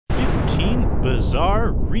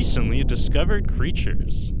Bizarre, recently discovered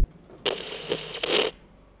creatures.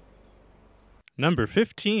 Number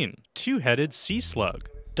 15. Two-headed sea slug.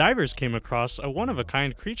 Divers came across a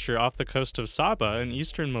one-of-a-kind creature off the coast of Sabah in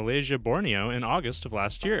eastern Malaysia, Borneo in August of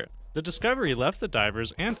last year. The discovery left the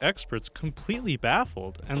divers and experts completely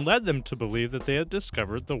baffled and led them to believe that they had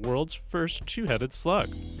discovered the world's first two-headed slug.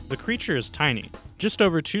 The creature is tiny, just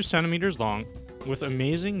over 2 centimeters long, with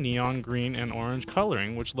amazing neon green and orange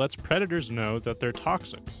coloring which lets predators know that they're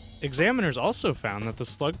toxic. Examiners also found that the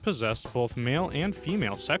slug possessed both male and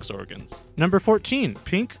female sex organs. Number 14.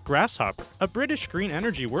 Pink grasshopper. A British green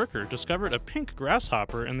energy worker discovered a pink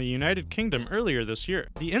grasshopper in the United Kingdom earlier this year.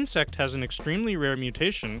 The insect has an extremely rare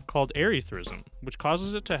mutation called erythrism, which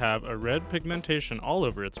causes it to have a red pigmentation all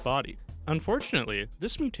over its body. Unfortunately,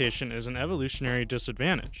 this mutation is an evolutionary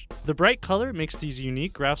disadvantage. The bright color makes these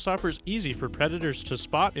unique grasshoppers easy for predators to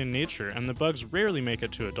spot in nature, and the bugs rarely make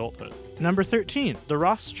it to adulthood. Number 13. The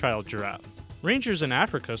Rothschild Giraffe. Rangers in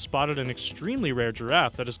Africa spotted an extremely rare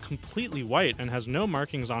giraffe that is completely white and has no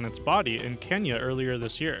markings on its body in Kenya earlier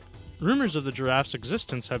this year. Rumors of the giraffe's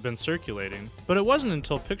existence have been circulating, but it wasn't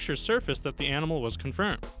until pictures surfaced that the animal was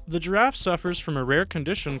confirmed. The giraffe suffers from a rare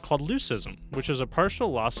condition called leucism, which is a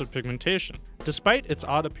partial loss of pigmentation. Despite its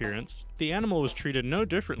odd appearance, the animal was treated no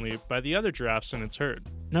differently by the other giraffes in its herd.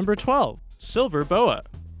 Number 12. Silver boa.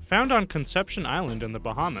 Found on Conception Island in the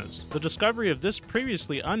Bahamas, the discovery of this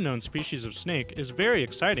previously unknown species of snake is very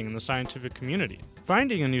exciting in the scientific community.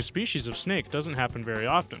 Finding a new species of snake doesn't happen very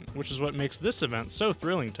often, which is what makes this event so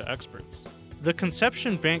thrilling to experts. The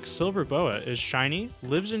Conception Bank silver boa is shiny,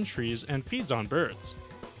 lives in trees, and feeds on birds.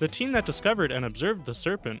 The team that discovered and observed the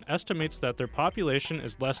serpent estimates that their population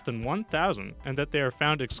is less than 1,000 and that they are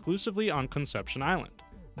found exclusively on Conception Island.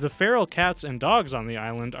 The feral cats and dogs on the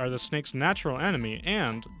island are the snake's natural enemy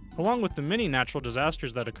and, along with the many natural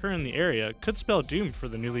disasters that occur in the area, could spell doom for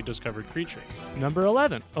the newly discovered creatures. Number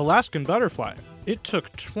 11. Alaskan Butterfly. It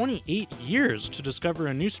took 28 years to discover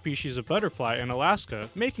a new species of butterfly in Alaska,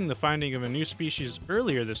 making the finding of a new species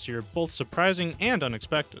earlier this year both surprising and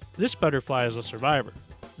unexpected. This butterfly is a survivor.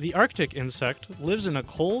 The Arctic insect lives in a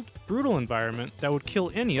cold, brutal environment that would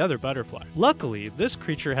kill any other butterfly. Luckily, this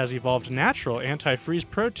creature has evolved natural anti-freeze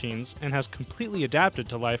proteins and has completely adapted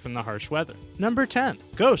to life in the harsh weather. Number 10.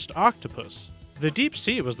 Ghost octopus. The deep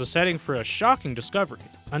sea was the setting for a shocking discovery,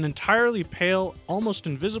 an entirely pale, almost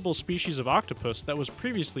invisible species of octopus that was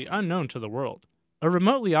previously unknown to the world. A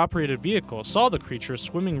remotely operated vehicle saw the creature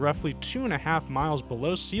swimming roughly 2.5 miles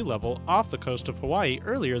below sea level off the coast of Hawaii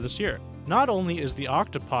earlier this year. Not only is the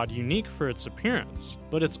octopod unique for its appearance,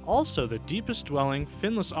 but it's also the deepest dwelling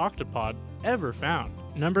finless octopod ever found.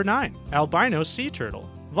 Number 9. Albino Sea Turtle.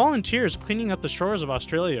 Volunteers cleaning up the shores of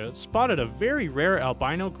Australia spotted a very rare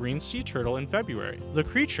albino green sea turtle in February. The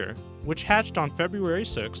creature, which hatched on February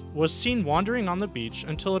 6th, was seen wandering on the beach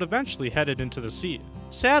until it eventually headed into the sea.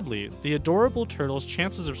 Sadly, the adorable turtle's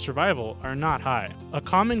chances of survival are not high. A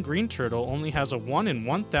common green turtle only has a 1 in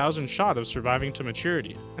 1,000 shot of surviving to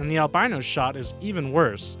maturity, and the albino's shot is even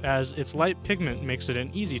worse, as its light pigment makes it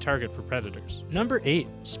an easy target for predators. Number 8.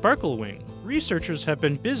 Sparklewing. Researchers have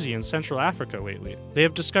been busy in Central Africa lately. They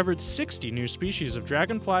have discovered 60 new species of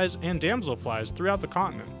dragonflies and damselflies throughout the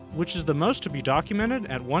continent, which is the most to be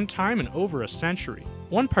documented at one time in over a century.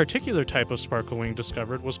 One particular type of sparklewing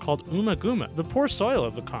discovered was called Ummagumma. The poor soil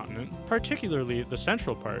of the continent, particularly the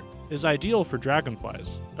central part, is ideal for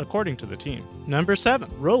dragonflies, according to the team. Number 7.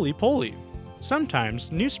 Roly-poly.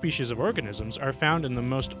 Sometimes, new species of organisms are found in the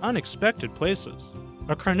most unexpected places.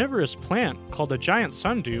 A carnivorous plant called a giant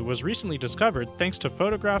sundew was recently discovered thanks to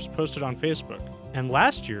photographs posted on Facebook. And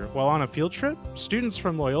last year, while on a field trip, students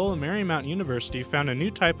from Loyola Marymount University found a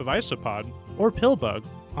new type of isopod, or pillbug,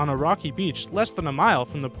 on a rocky beach less than a mile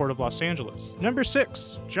from the port of Los Angeles. Number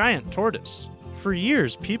 6. Giant tortoise. For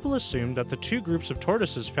years, people assumed that the two groups of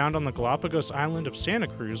tortoises found on the Galapagos island of Santa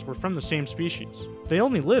Cruz were from the same species. They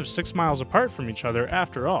only live 6 miles apart from each other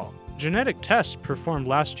after all. Genetic tests performed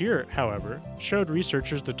last year, however, showed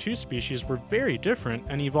researchers the two species were very different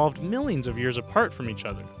and evolved millions of years apart from each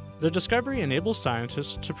other. The discovery enables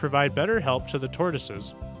scientists to provide better help to the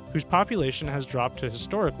tortoises, whose population has dropped to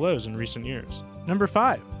historic lows in recent years. Number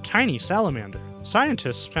 5. Tiny Salamander.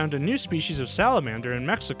 Scientists found a new species of salamander in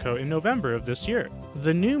Mexico in November of this year.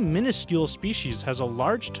 The new minuscule species has a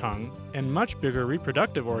large tongue and much bigger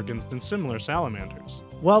reproductive organs than similar salamanders.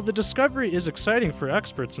 While the discovery is exciting for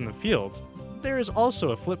experts in the field, there is also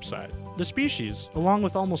a flip side. The species, along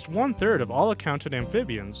with almost 1/3 of all accounted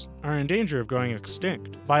amphibians, are in danger of going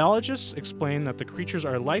extinct. Biologists explain that the creatures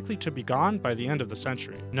are likely to be gone by the end of the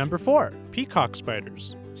century. Number 4. Peacock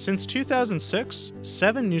spiders. Since 2006,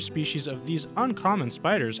 7 new species of these uncommon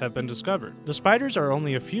spiders have been discovered. The spiders are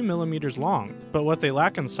only a few millimeters long, but what they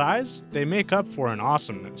lack in size, they make up for in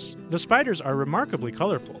awesomeness. The spiders are remarkably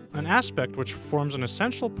colorful, an aspect which forms an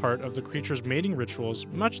essential part of the creature's mating rituals,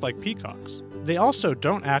 much like peacocks. They also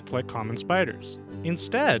don't act like common spiders.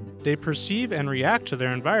 Instead, they perceive and react to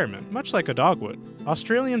their environment, much like a dog would.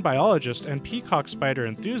 Australian biologist and peacock spider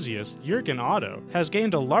enthusiast Jürgen Otto has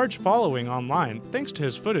gained a large following online thanks to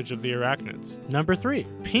his footage of the arachnids. Number 3.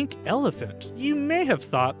 Pink elephant. You may have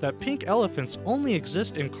thought that pink elephants only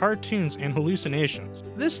exist in cartoons and hallucinations.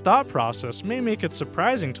 This thought process may make it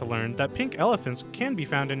surprising to learn that pink elephants can be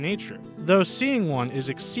found in nature, though seeing one is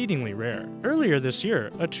exceedingly rare. Earlier this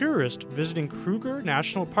year, a tourist visiting Kruger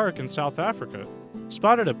National Park in South Africa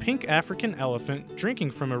spotted a pink African elephant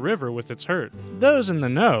drinking from a river with its herd. Those in the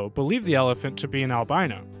know believe the elephant to be an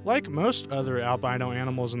albino. Like most other albino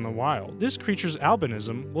animals in the wild, this creature's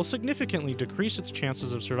albinism will significantly decrease its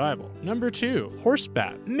chances of survival. Number 2. Horse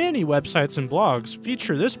bat. Many websites and blogs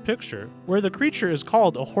feature this picture where the creature is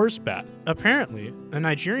called a horse bat. Apparently, a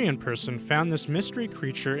Nigerian person found this mystery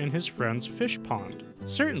creature in his friend's fish pond.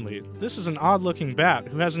 Certainly, this is an odd-looking bat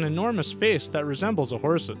who has an enormous face that resembles a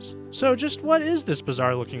horse's. So just what is this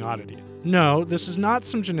bizarre-looking oddity? No, this is not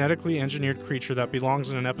some genetically engineered creature that belongs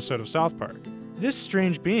in an episode of South Park. This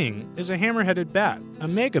strange being is a hammer-headed bat, a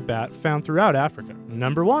mega bat found throughout Africa.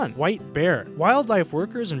 Number 1. White bear. Wildlife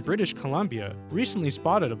workers in British Columbia recently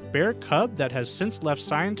spotted a bear cub that has since left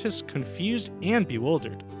scientists confused and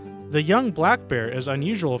bewildered. The young black bear is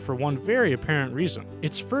unusual for one very apparent reason.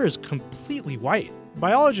 Its fur is completely white.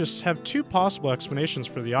 Biologists have 2 possible explanations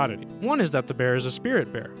for the oddity. One is that the bear is a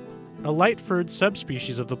spirit bear, a light-furred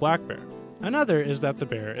subspecies of the black bear. Another is that the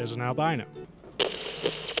bear is an albino.